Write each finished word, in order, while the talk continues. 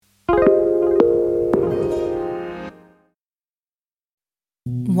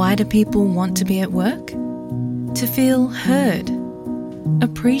Why do people want to be at work? To feel heard,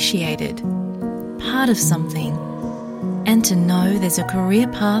 appreciated, part of something, and to know there's a career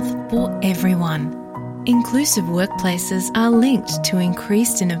path for everyone. Inclusive workplaces are linked to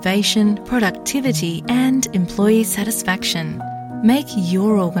increased innovation, productivity, and employee satisfaction. Make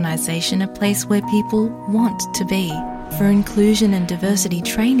your organisation a place where people want to be. For inclusion and diversity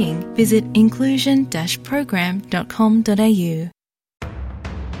training, visit inclusion-program.com.au.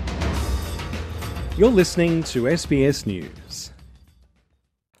 You're listening to SBS News.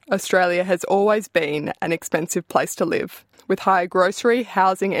 Australia has always been an expensive place to live, with higher grocery,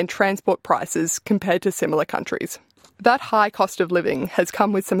 housing and transport prices compared to similar countries. That high cost of living has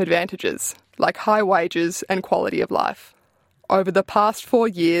come with some advantages, like high wages and quality of life. Over the past 4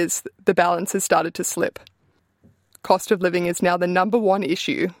 years, the balance has started to slip. Cost of living is now the number one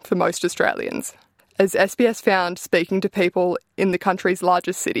issue for most Australians, as SBS found speaking to people in the country's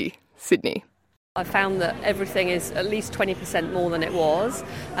largest city, Sydney. I found that everything is at least 20% more than it was,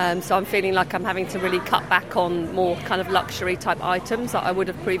 so I'm feeling like I'm having to really cut back on more kind of luxury type items that I would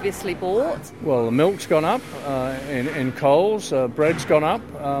have previously bought. Well, the milk's gone up in Coles, bread's gone up,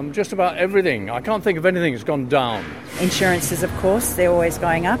 just about everything. I can't think of anything that's gone down. Insurances, of course, they're always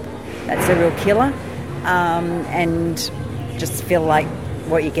going up. That's a real killer, and just feel like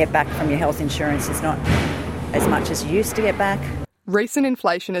what you get back from your health insurance is not as much as you used to get back. Recent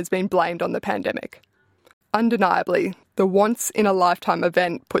inflation has been blamed on the pandemic. Undeniably, the once-in-a-lifetime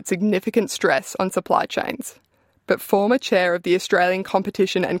event put significant stress on supply chains. But former chair of the Australian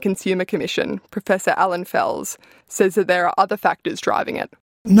Competition and Consumer Commission, Professor Alan Fels, says that there are other factors driving it.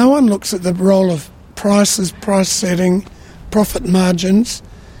 No one looks at the role of prices, price setting, profit margins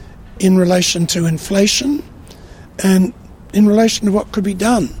in relation to inflation and in relation to what could be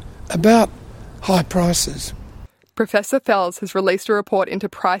done about high prices. Professor Fels has released a report into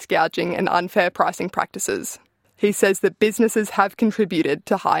price gouging and unfair pricing practices. He says that businesses have contributed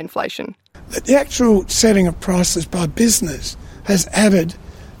to high inflation. The actual setting of prices by business has added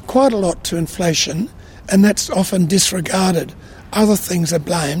quite a lot to inflation, and that's often disregarded. Other things are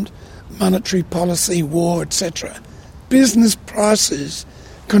blamed, monetary policy, war, etc. Business prices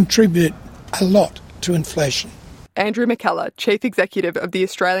contribute a lot to inflation. Andrew McKellar, Chief Executive of the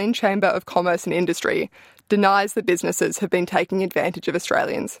Australian Chamber of Commerce and Industry, denies that businesses have been taking advantage of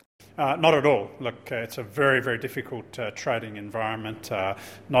Australians. Not at all. Look, it's a very, very difficult trading environment.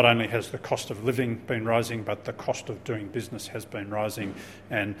 Not only has the cost of living been rising, but the cost of doing business has been rising,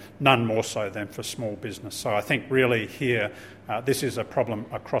 and none more so than for small business. So I think really here, this is a problem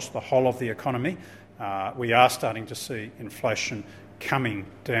across the whole of the economy. We are starting to see inflation coming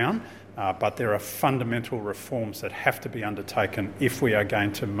down, but there are fundamental reforms that have to be undertaken if we are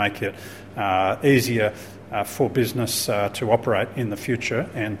going to make it easier for business to operate in the future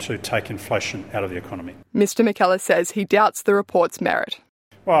and to take inflation out of the economy. Mr McKellar says he doubts the report's merit.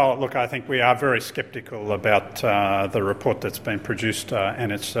 Well, look, I think we are very sceptical about the report that's been produced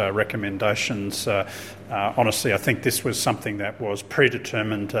and its recommendations. Honestly, I think this was something that was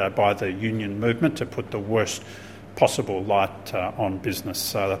predetermined by the union movement to put the worst possible light on business.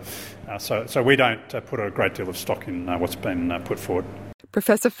 So we don't put a great deal of stock in what's been put forward.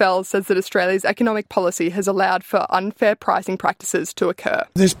 Professor Fels says that Australia's economic policy has allowed for unfair pricing practices to occur.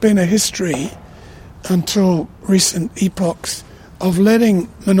 There's been a history until recent epochs of letting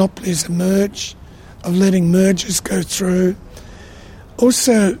monopolies emerge, of letting mergers go through.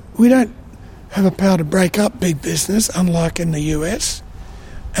 Also, we don't have a power to break up big business, unlike in the US,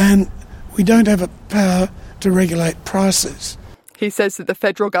 and we don't have a power to regulate prices. He says that the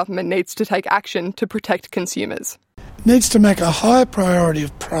federal government needs to take action to protect consumers. It needs to make a higher priority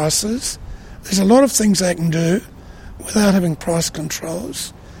of prices. There's a lot of things they can do without having price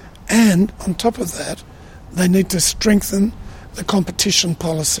controls. And on top of that, they need to strengthen the competition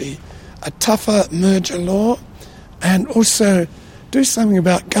policy, a tougher merger law, and also do something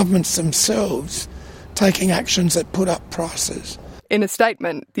about governments themselves taking actions that put up prices. In a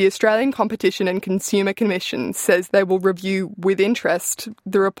statement, the Australian Competition and Consumer Commission says they will review with interest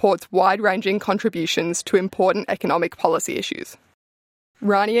the report's wide-ranging contributions to important economic policy issues.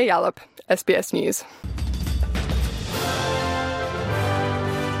 Rania Yallop, SBS News.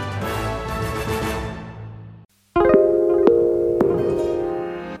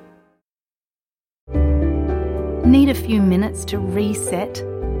 Need a few minutes to reset?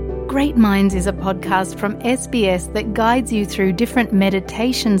 Great Minds is a podcast from SBS that guides you through different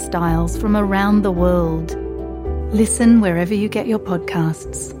meditation styles from around the world. Listen wherever you get your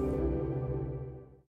podcasts.